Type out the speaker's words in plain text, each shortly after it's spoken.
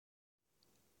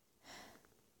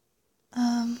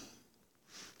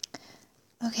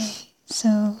Okay,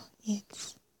 so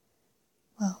it's,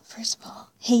 well, first of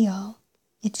all, hey y'all,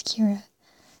 it's Kira.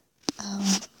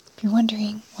 If you're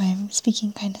wondering why I'm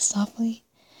speaking kind of softly,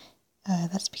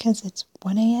 that's because it's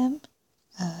 1 a.m.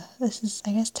 This is,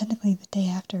 I guess, technically the day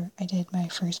after I did my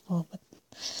first poll, but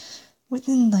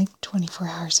within like 24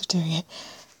 hours of doing it.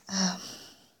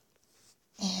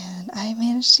 And I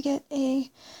managed to get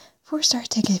a 4-star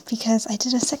ticket because I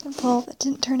did a second poll that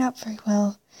didn't turn out very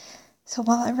well. So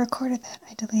while I recorded that,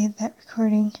 I deleted that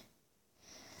recording.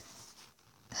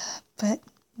 But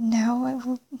now I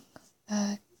will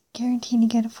guarantee to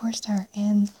get a 4-star.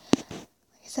 And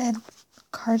like I said,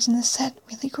 cards in this set,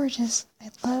 really gorgeous.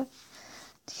 I'd love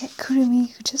to get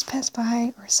Kurumi, who just passed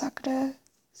by, or Sakura,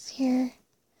 who's here.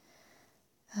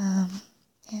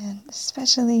 And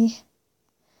especially,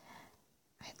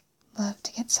 I'd love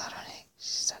to get Sadone.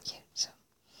 She's so cute. So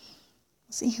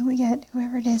we'll see who we get.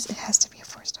 Whoever it is, it has to be a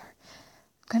 4-star.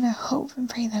 I'm gonna hope and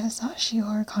pray that it's not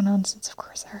Shiho or Kanon, since of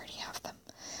course I already have them.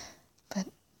 But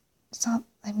it's not,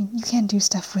 I mean, you can do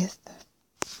stuff with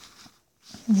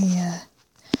the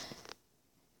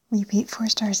repeat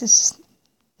 4-stars. It's just,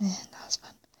 not as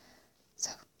fun.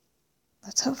 So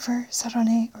let's hope for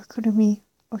Sadone or Kurumi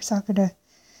or Sakura.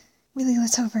 Really,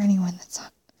 let's hope for anyone that's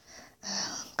not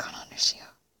Kanon or Shiho.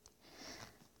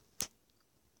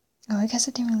 Oh, I guess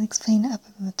I didn't really explain other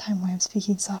than the time why I'm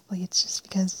speaking softly. It's just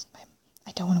because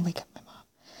I don't want to wake up my mom.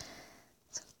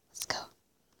 So let's go.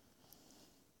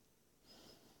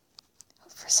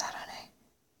 Hope for Sadone.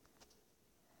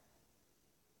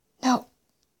 No.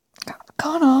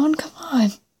 Kanon, come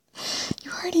on.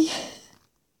 You already...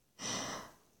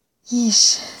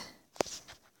 Yeesh.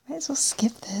 Might as well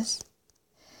skip this.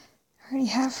 I already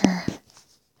have her.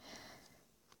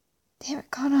 Damn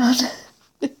it, Kanon.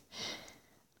 I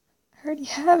already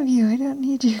have you. I don't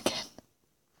need you again.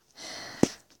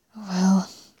 Oh well.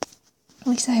 At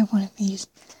least I have one of these.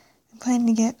 I'm planning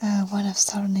to get one of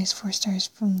Sadone's 4-stars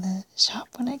from the shop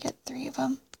when I get 3 of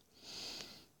them.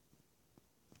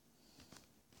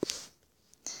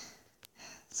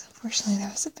 So unfortunately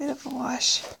that was a bit of a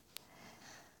wash.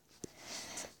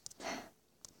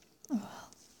 Oh well.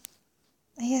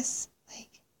 I guess,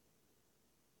 like,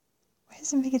 why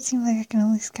does it make it seem like I can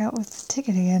only scout with the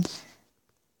ticket again?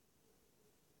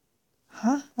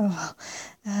 Huh? Oh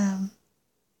well.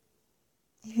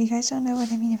 If you guys don't know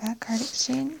what I mean about card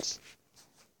exchange,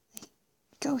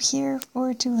 go here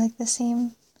or to like the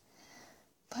same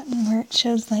button where it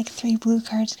shows like 3 blue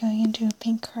cards going into a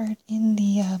pink card in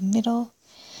the middle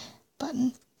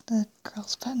button, the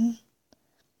girls button.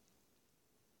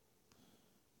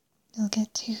 You'll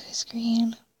get to a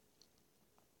screen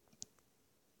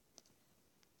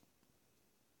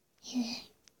here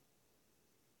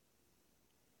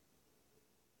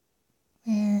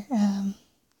where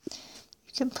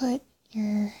you can put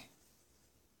your,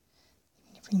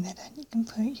 bring that down, you can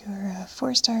put your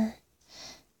 4-star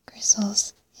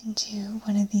crystals into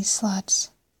one of these slots,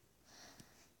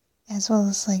 as well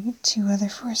as like 2 other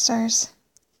 4-stars.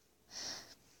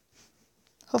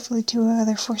 Hopefully 2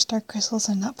 other 4-star crystals.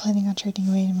 I'm not planning on trading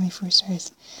away my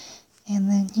 4-stars. And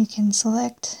then you can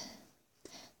select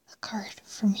a card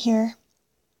from here.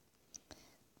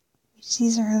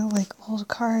 These are like old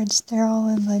cards. They're all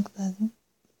in like the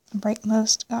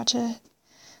Brightmost gacha.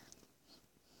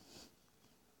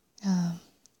 Of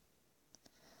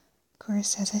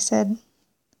course, as I said,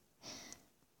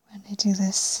 when I do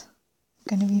this,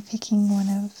 I'm going to be picking one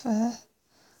of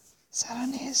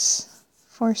Sadone's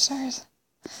 4-stars.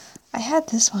 I had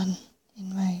this one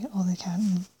in my old account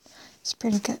and it's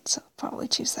pretty good, so I'll probably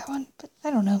choose that one. But I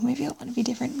don't know, maybe I'll want to be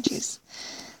different and choose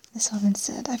this one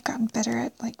instead. I've gotten better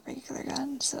at like regular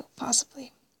guns, so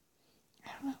possibly. I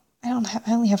don't know.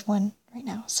 I only have one right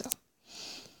now, so.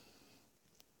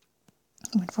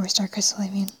 1 4-star crystal, I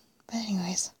mean. But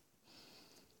anyways,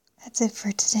 that's it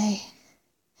for today.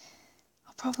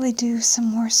 I'll probably do some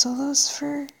more solos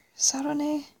for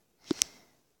Sadone.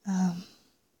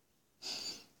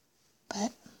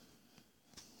 But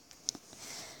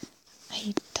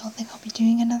I don't think I'll be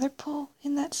doing another pull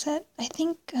in that set. I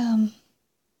think my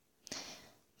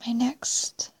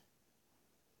next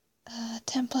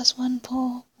 10+1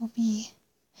 pull will be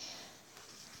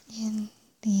in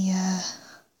the, if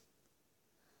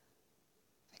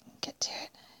I can get to it,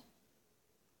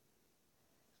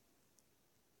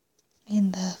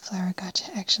 in the flower gacha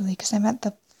actually, because I'm at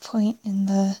the point in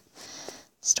the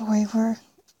story where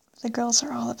the girls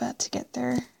are all about to get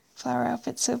their flower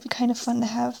outfits, so it'd be kind of fun to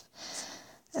have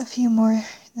a few more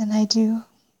than I do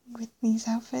with these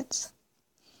outfits.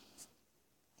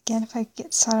 Again, if I could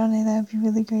get Sadone, that would be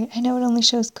really great. I know it only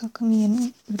shows Kokumi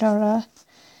and Urara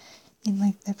in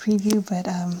like the preview, but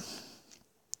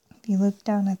if you look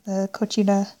down at the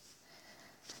Kochira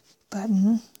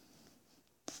button,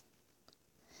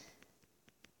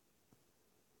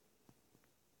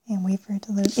 and wait for it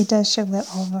to load, it does show that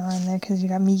all of them are in there because you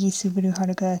got Migi, Subaru,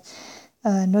 Haruka,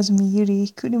 Nozumi, Yuri,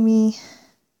 Kurumi,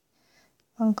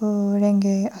 Anko,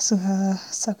 Renge, Asuha,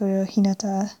 Sakura,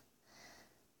 Hinata,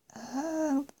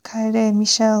 Kaede,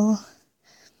 Michelle,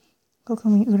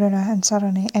 Kokumi, Urara, and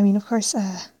Sadone. I mean, of course,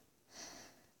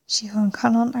 Shiho and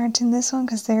Kanon aren't in this one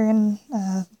because they're in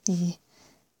I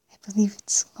believe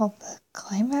it's called the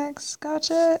Climax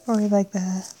Gacha, or like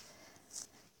the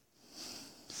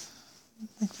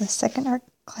second arc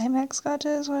Climax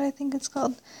Gacha is what I think it's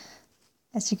called.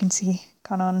 As you can see,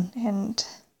 Kanon and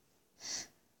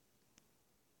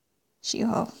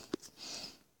Shiho.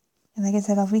 And like I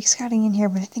said, I'll be scouting in here,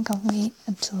 but I think I'll wait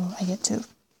until I get to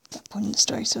that point in the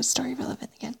story so it's story relevant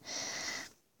again.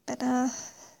 But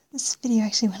this video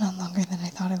actually went on longer than I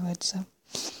thought it would, so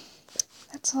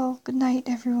that's all. Good night,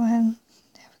 everyone.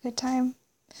 Have a good time.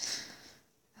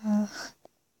 I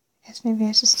guess maybe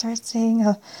I should start saying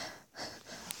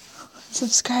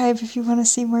subscribe if you want to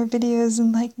see more videos,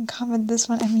 and like and comment this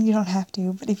one. I mean, you don't have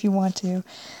to, but if you want to,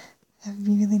 that would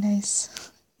be really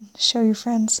nice. Show your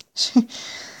friends. Good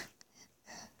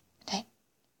night.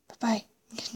 Bye-bye.